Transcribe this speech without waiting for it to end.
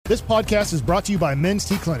This podcast is brought to you by Men's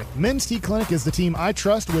T Clinic. Men's T Clinic is the team I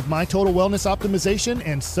trust with my total wellness optimization,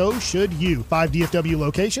 and so should you. 5 DFW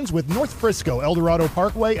locations with North Frisco, El Dorado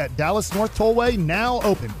Parkway at Dallas North Tollway now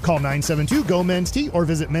open. Call 972-GO-MEN'S-T or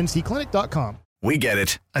visit mensteclinic.com. We get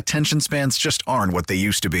it. Attention spans just aren't what they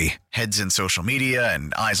used to be. Heads in social media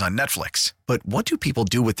and eyes on Netflix. But what do people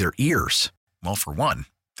do with their ears? Well, for one,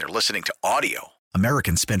 they're listening to audio.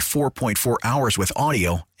 Americans spend 4.4 hours with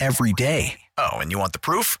audio every day. Oh, and you want the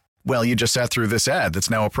proof? Well, you just sat through this ad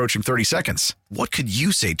that's now approaching 30 seconds. What could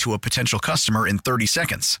you say to a potential customer in 30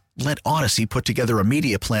 seconds? Let Odyssey put together a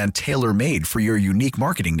media plan tailor-made for your unique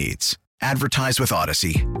marketing needs. Advertise with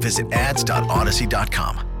Odyssey. Visit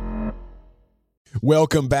ads.odyssey.com.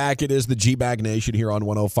 Welcome back. It is the G-Bag Nation here on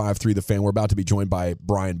 105.3 The Fan. We're about to be joined by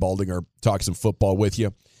Brian Baldinger, talk some football with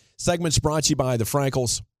you. Segment's brought to you by the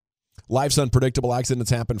Frankels. Life's unpredictable. Accidents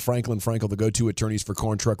happen. Franklin Frankel, the go-to attorneys for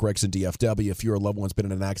car and truck wrecks in DFW. If your loved one's been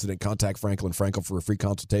in an accident, contact Franklin Frankel for a free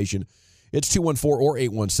consultation. It's 214 or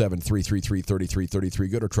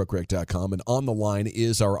 817-333-3333. Go to truckwreck.com. And on the line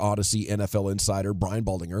is our Odyssey NFL insider, Brian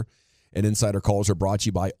Baldinger. And insider calls are brought to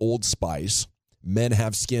you by Old Spice. Men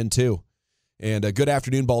have skin, too. And good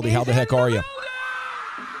afternoon, Baldy. How the heck are you?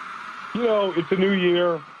 You know, it's a new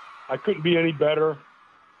year. I couldn't be any better.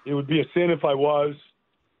 It would be a sin if I was.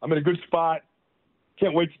 I'm in a good spot.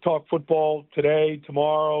 Can't wait to talk football today,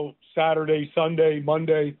 tomorrow, Saturday, Sunday,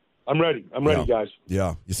 Monday. I'm ready. I'm ready, guys.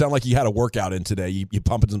 Yeah. You sound like you had a workout in today. You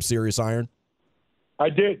pumping some serious iron? I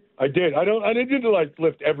did. I didn't like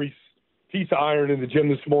lift every piece of iron in the gym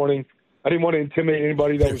this morning. I didn't want to intimidate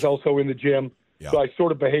anybody that was also in the gym. Yeah. So I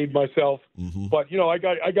sort of behaved myself. Mm-hmm. But, you know, I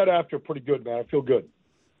got after it pretty good, man. I feel good.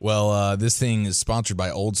 Well, this thing is sponsored by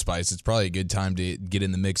Old Spice. It's probably a good time to get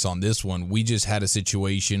in the mix on this one. We just had a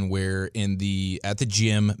situation where at the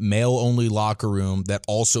gym, male-only locker room that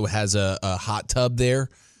also has a hot tub there.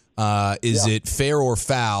 Is it fair or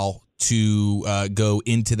foul to go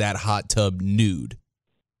into that hot tub nude?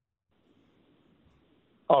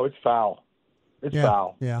 Oh, it's foul. It's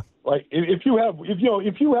foul. Yeah. Like if you have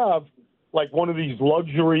like one of these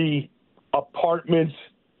luxury apartments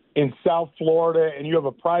in South Florida and you have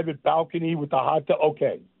a private balcony with a hot tub,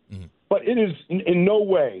 okay. Mm-hmm. But it is in no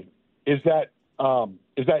way is that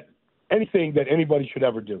anything that anybody should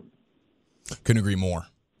ever do. Couldn't agree more.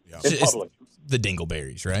 Yeah. In public. The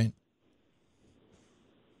dingleberries, right?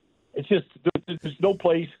 It's just there's no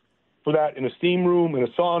place for that in a steam room, in a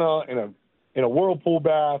sauna, in a whirlpool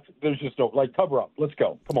bath. There's just no, like, cover up. Let's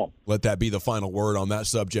go. Come on. Let that be the final word on that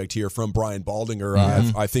subject here from Brian Baldinger.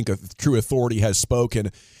 Mm-hmm. I think a true authority has spoken.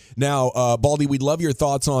 Now, Baldy, we'd love your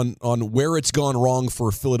thoughts on where it's gone wrong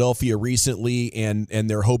for Philadelphia recently and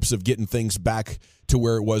their hopes of getting things back to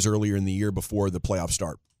where it was earlier in the year before the playoffs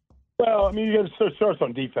start. Well, I mean, you got to start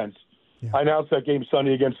on defense. Yeah. I announced that game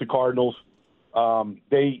Sunday against the Cardinals.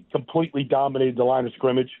 They completely dominated the line of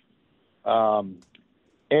scrimmage. And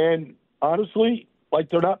honestly, like,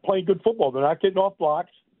 they're not playing good football. They're not getting off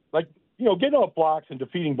blocks. Like, you know, getting off blocks and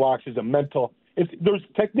defeating blocks is a mental – there's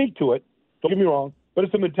technique to it. Don't get me wrong. But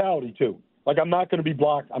it's a mentality, too. Like, I'm not going to be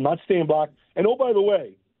blocked. I'm not staying blocked. And, oh, by the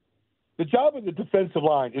way, the job of the defensive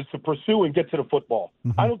line is to pursue and get to the football.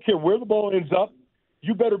 Mm-hmm. I don't care where the ball ends up.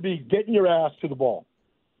 You better be getting your ass to the ball.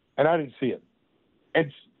 And I didn't see it.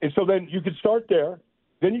 And so then you could start there.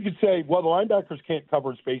 Then you could say, well, the linebackers can't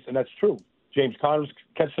cover in space, and that's true. James Conner's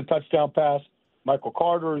catch the touchdown pass. Michael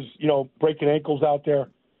Carter's, breaking ankles out there.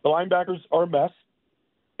 The linebackers are a mess.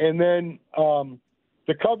 And then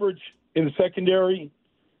the coverage in the secondary,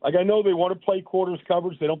 like, I know they want to play quarters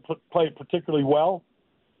coverage. They don't play it particularly well.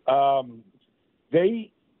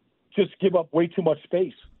 They just give up way too much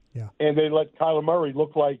space. Yeah. And they let Kyler Murray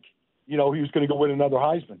look like, he was going to go win another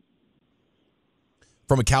Heisman.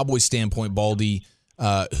 From a Cowboys standpoint, Baldy,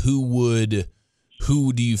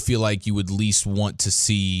 who do you feel like you would least want to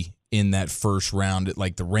see in that first round?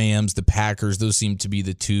 Like the Rams, the Packers, those seem to be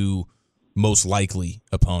the two most likely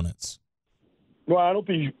opponents. Well, I don't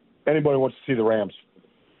think anybody wants to see the Rams.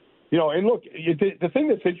 And look, the thing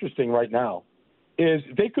that's interesting right now is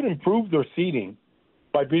they could improve their seeding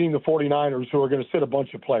by beating the 49ers, who are going to sit a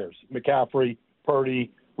bunch of players. McCaffrey,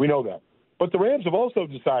 Purdy, we know that. But the Rams have also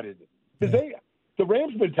decided, because the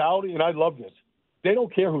Rams' mentality, and I love this, they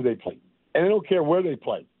don't care who they play, and they don't care where they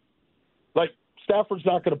play. Like, Stafford's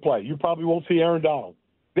not going to play. You probably won't see Aaron Donald.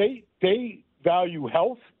 They value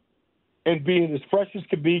health and being as fresh as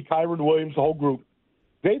can be, Kyron Williams, the whole group.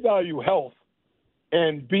 They value health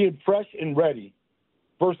and being fresh and ready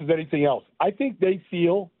versus anything else. I think they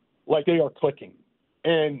feel like they are clicking.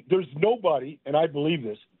 And there's nobody, and I believe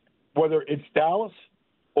this, whether it's Dallas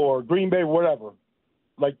or Green Bay, whatever,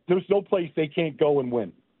 like, there's no place they can't go and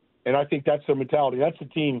win. And I think that's their mentality. That's a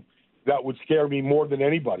team that would scare me more than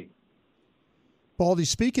anybody. Baldy,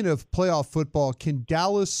 speaking of playoff football, can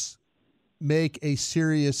Dallas make a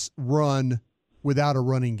serious run without a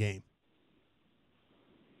running game?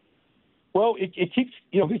 Well, it keeps,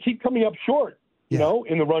 they keep coming up short, in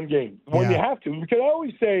the run game when you have to. Because I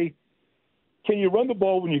always say, can you run the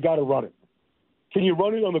ball when you got to run it? Can you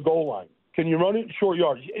run it on the goal line? Can you run it in short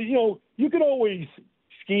yards? You can always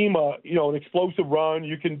scheme an explosive run.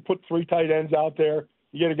 You can put 3 tight ends out there.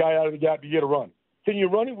 You get a guy out of the gap, you get a run. Can you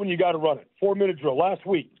run it when you got to run it? 4-minute drill last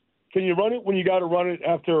week. Can you run it when you got to run it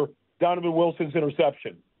after Donovan Wilson's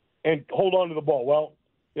interception and hold on to the ball? Well,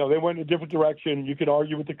 they went in a different direction. You can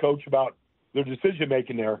argue with the coach about their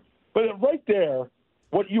decision-making there. But right there,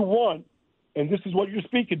 what you want, and this is what you're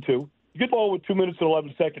speaking to, you get the ball with 2 minutes and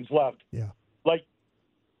 11 seconds left. Yeah. Like,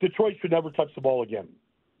 Detroit should never touch the ball again.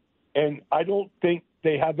 And I don't think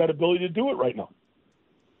they have that ability to do it right now.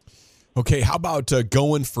 Okay, how about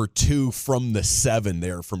going for 2 from the 7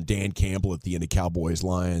 there from Dan Campbell at the end of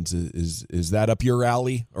Cowboys-Lions? Is that up your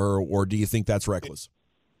alley, or do you think that's reckless?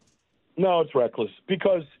 No, it's reckless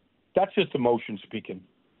because that's just emotion speaking.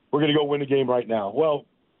 We're going to go win the game right now. Well,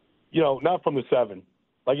 not from the 7.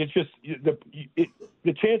 Like, it's just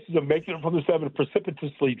the chances of making it from the 7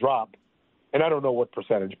 precipitously drop. And I don't know what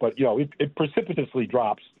percentage, but, it precipitously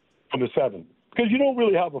drops from the 7 because you don't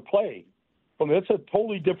really have a play. That's a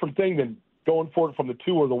totally different thing than going for it from the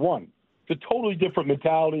 2 or the 1. It's a totally different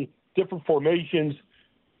mentality, different formations,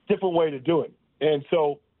 different way to do it. And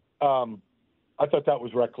so I thought that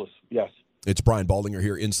was reckless, yes. It's Brian Baldinger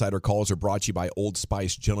here. Insider calls are brought to you by Old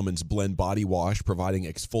Spice Gentleman's Blend Body Wash, providing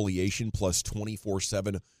exfoliation plus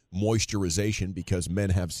 24/7 moisturization because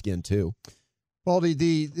men have skin too.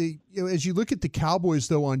 Baldy, as you look at the Cowboys,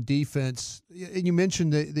 though, on defense, and you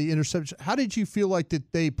mentioned the interception, how did you feel like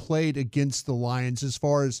that they played against the Lions as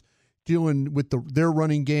far as dealing with their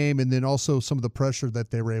running game and then also some of the pressure that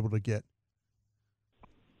they were able to get?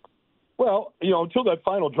 Well, until that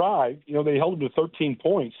final drive, they held them to 13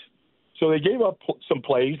 points. So they gave up some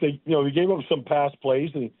plays. They gave up some pass plays.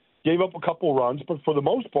 They gave up a couple runs. But for the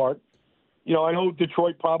most part, I know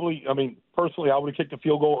Detroit probably, personally, I would have kicked a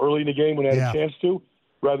field goal early in the game when they had a chance to,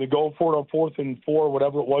 rather than going for it on 4th and 4 or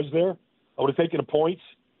whatever it was there. I would have taken the points.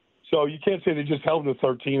 So you can't say they just held them to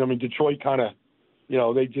 13. Detroit kind of,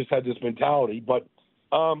 they just had this mentality. But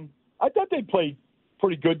I thought they played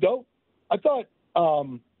pretty good, though. I thought,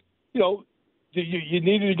 you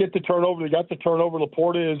needed to get the turnover. They got the turnover.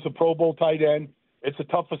 Laporta is a Pro Bowl tight end. It's a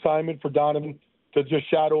tough assignment for Donovan to just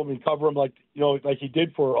shadow him and cover him like he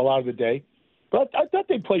did for a lot of the day. But I thought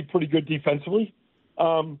they played pretty good defensively.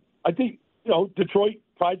 I think, Detroit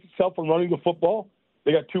prides itself on running the football.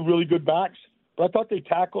 They got 2 really good backs. But I thought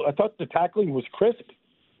the tackling was crisp.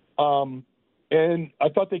 And I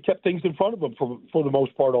thought they kept things in front of them for the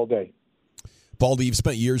most part all day. Baldy, you've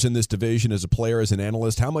spent years in this division as a player, as an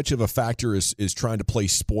analyst. How much of a factor is trying to play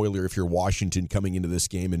spoiler if you're Washington coming into this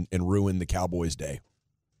game and ruin the Cowboys' day?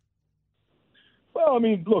 Well,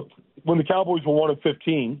 look, when the Cowboys were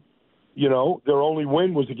 1-15, their only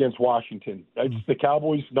win was against Washington. It's the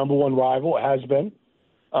Cowboys' number 1 rival. It has been.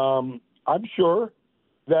 I'm sure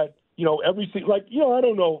that, I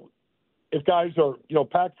don't know if guys are,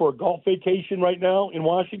 packed for a golf vacation right now in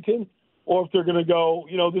Washington or if they're going to go,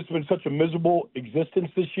 this has been such a miserable existence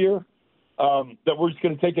this year that we're just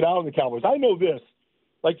going to take it out on the Cowboys. I know this.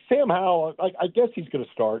 Like Sam Howell, I guess he's going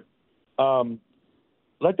to start.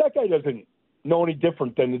 That guy doesn't know any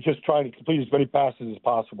different than just trying to complete as many passes as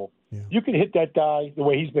possible. Yeah. You can hit that guy the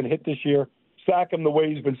way he's been hit this year, sack him the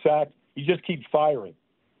way he's been sacked. He just keeps firing.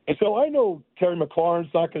 And so I know Terry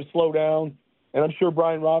McLaurin's not going to slow down, and I'm sure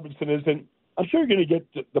Brian Robinson isn't. I'm sure you're going to get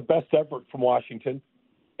the best effort from Washington.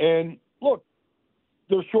 And, look,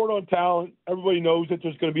 they're short on talent. Everybody knows that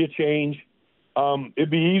there's going to be a change.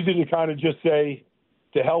 It'd be easy to kind of just say,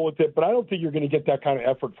 to hell with it, but I don't think you're going to get that kind of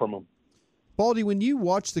effort from them. Baldy, when you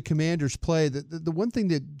watch the Commanders play, the one thing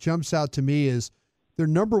that jumps out to me is they're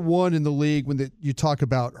number 1 in the league when you talk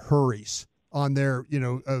about hurries on their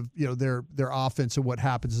offense and what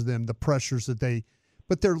happens to them, the pressures that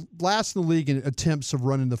but they're last in the league in attempts of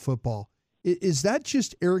running the football. Is that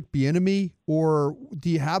just Eric Bieniemy, or do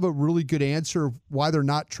you have a really good answer of why they're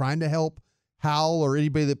not trying to help Howell or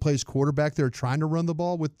anybody that plays quarterback? They're trying to run the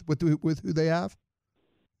ball with who they have.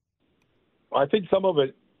 I think some of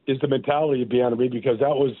it is the mentality of Bieniemy because that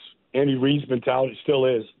was Andy Reid's mentality, still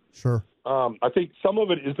is. Sure. I think some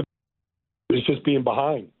of it is just being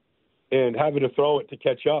behind and having to throw it to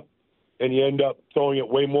catch up, and you end up throwing it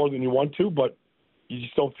way more than you want to, but you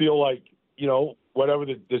just don't feel like, whatever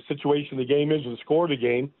the situation of the game is or the score of the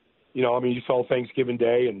game, You know, I mean, you saw Thanksgiving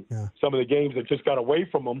Day and some of the games that just got away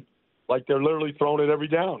from them, like they're literally throwing it every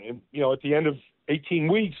down. And, you know, at the end of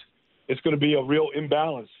 18 weeks, it's going to be a real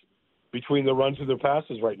imbalance between the runs and their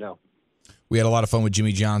passes right now. We had a lot of fun with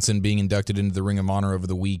Jimmy Johnson being inducted into the Ring of Honor over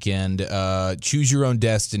the weekend. Choose your own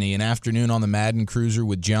destiny, an afternoon on the Madden Cruiser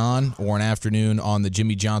with John or an afternoon on the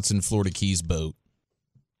Jimmy Johnson Florida Keys boat?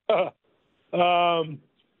 Gosh,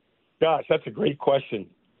 that's a great question.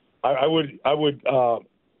 I would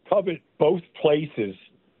covet both places.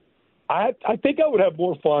 I think I would have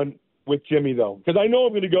more fun with Jimmy, though, because I know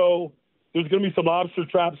I'm going to go. There's going to be some lobster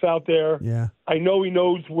traps out there. Yeah. I know he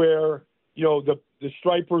knows where, you know, the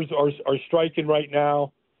stripers are striking right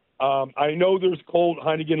now. I know there's cold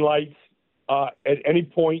Heineken lights at any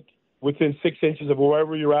point within 6 inches of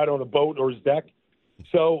wherever you're at on a boat or his deck.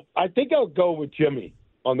 So I think I'll go with Jimmy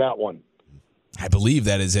on that one. I believe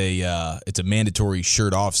that is it's a mandatory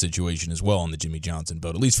shirt off situation as well on the Jimmy Johnson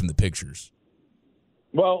boat, at least from the pictures.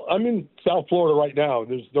 Well, I'm in South Florida right now.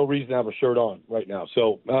 There's no reason to have a shirt on right now.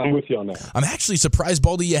 So I'm with you on that. I'm actually surprised,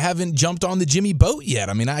 Baldy, you haven't jumped on the Jimmy boat yet.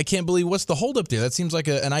 I mean, I can't believe what's the holdup there. That seems like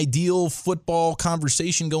an ideal football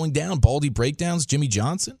conversation going down. Baldy breakdowns, Jimmy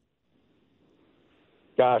Johnson.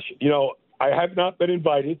 Gosh, you know, I have not been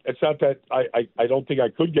invited. It's not that I don't think I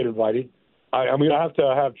could get invited. I'm going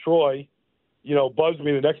to have Troy, you know, buzz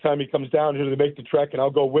me the next time he comes down here to make the trek, and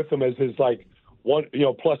I'll go with him as his, like, one, you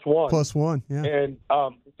know, plus one. Plus one, yeah. And,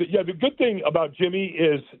 the good thing about Jimmy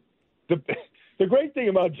is the great thing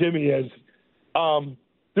about Jimmy is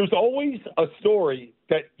there's always a story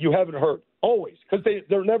that you haven't heard, always, because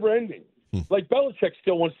they're never ending. Like Belichick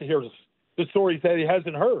still wants to hear the stories that he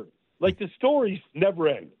hasn't heard. Like the stories never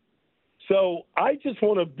end. So I just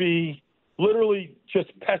want to be literally just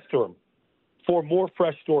pester him for more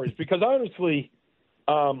fresh stories because honestly,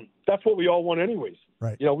 that's what we all want anyways.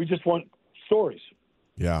 Right. You know, we just want stories.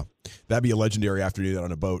 Yeah, that'd be a legendary afternoon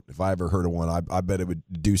on a boat. If I ever heard of one, I bet it would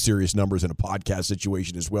do serious numbers in a podcast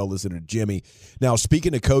situation as well, listening to Jimmy. Now,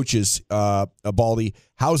 speaking of coaches, Baldy,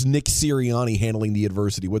 how's Nick Sirianni handling the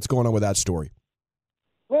adversity? What's going on with that story?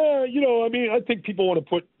 Well, you know, I mean, I think people want to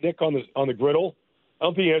put Nick on the griddle. I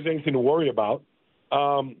don't think he has anything to worry about.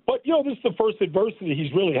 But, you know, this is the first adversity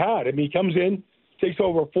he's really had. I mean, he comes in, takes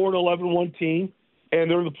over a 4-11-1 team,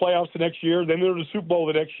 and they're in the playoffs the next year. Then they're in the Super Bowl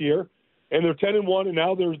the next year. And they're 10-1, and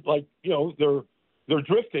now they're like, you know, they're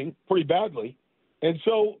drifting pretty badly. And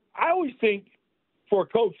so I always think for a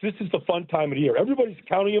coach, this is the fun time of the year. Everybody's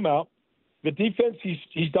counting him out. The defense,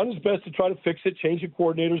 he's done his best to try to fix it, change the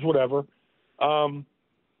coordinators, whatever.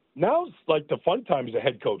 Now it's like the fun time as a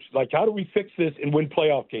head coach. Like, how do we fix this and win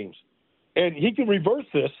playoff games? And he can reverse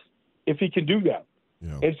this if he can do that.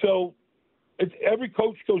 Yeah. And so every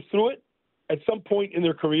coach goes through it at some point in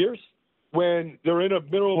their careers when they're in the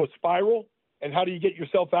middle of a spiral, and how do you get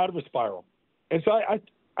yourself out of a spiral? And so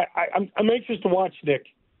I'm anxious to watch Nick.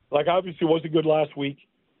 Like, obviously, it wasn't good last week,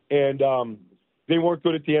 and they weren't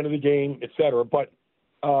good at the end of the game, et cetera. But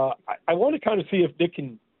I want to kind of see if Nick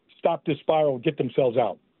can stop this spiral and get themselves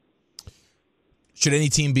out. Should any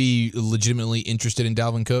team be legitimately interested in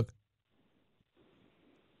Dalvin Cook?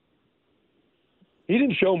 He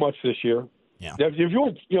didn't show much this year. Yeah. If you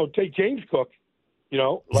want, you know, take James Cook, you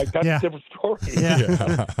know, like that's a different story.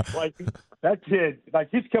 Yeah. Like that kid,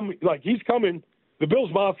 he's coming. The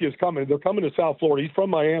Bills Mafia is coming. They're coming to South Florida. He's from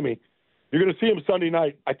Miami. You're going to see him Sunday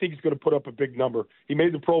night. I think he's going to put up a big number. He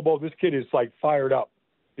made the Pro Bowl. This kid is like fired up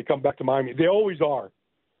to come back to Miami. They always are.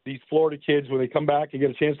 These Florida kids, when they come back and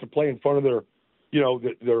get a chance to play in front of their, you know,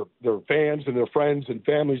 their fans and their friends and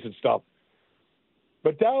families and stuff.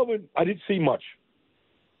 But Dalvin, I didn't see much.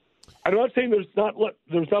 I'm not saying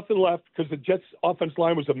there's nothing left because the Jets' offense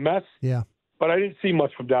line was a mess. Yeah. But I didn't see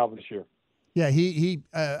much from Dalvin this year. Yeah,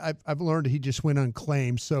 I've learned he just went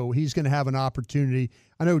unclaimed, so he's going to have an opportunity.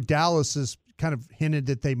 I know Dallas has kind of hinted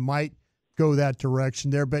that they might go that direction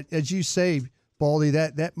there, but as you say, Baldy,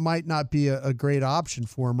 that might not be a great option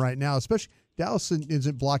for him right now, especially Dallas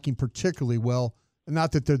isn't blocking particularly well.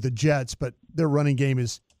 Not that they're the Jets, but their running game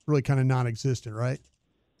is really kind of non-existent, right?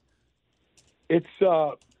 It's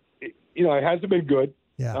you know, it hasn't been good.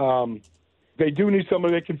 Yeah. They do need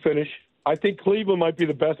somebody that can finish. I think Cleveland might be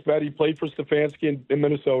the best bet. He played for Stefanski in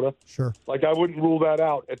Minnesota. Sure. Like, I wouldn't rule that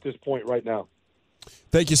out at this point right now.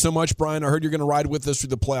 Thank you so much, Brian. I heard you're going to ride with us through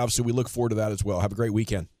the playoffs, so we look forward to that as well. Have a great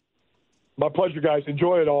weekend. My pleasure, guys.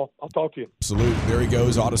 Enjoy it all. I'll talk to you. Absolutely. There he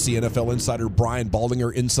goes, Odyssey NFL insider Brian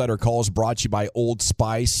Baldinger. Insider Calls brought to you by Old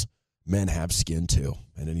Spice. Men have skin, too,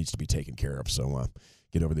 and it needs to be taken care of. So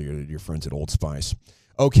get over there to your friends at Old Spice.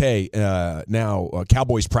 Okay, now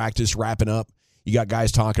Cowboys practice wrapping up. You got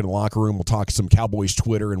guys talking in the locker room. We'll talk some Cowboys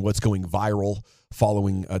Twitter and what's going viral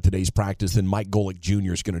following today's practice. Then Mike Golick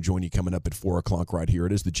Jr. is going to join you coming up at 4 o'clock right here.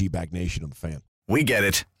 It is the G-Bag Nation on the Fan. We get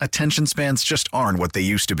it. Attention spans just aren't what they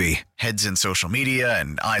used to be. Heads in social media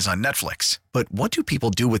and eyes on Netflix. But what do people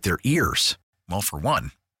do with their ears? Well, for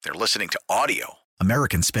one, they're listening to audio.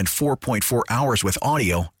 Americans spend 4.4 hours with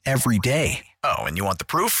audio every day. Oh, and you want the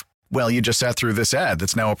proof? Well, you just sat through this ad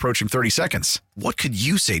that's now approaching 30 seconds. What could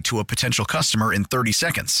you say to a potential customer in 30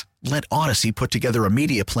 seconds? Let Odyssey put together a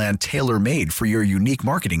media plan tailor-made for your unique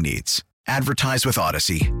marketing needs. Advertise with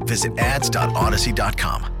Odyssey. Visit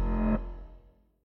ads.odyssey.com.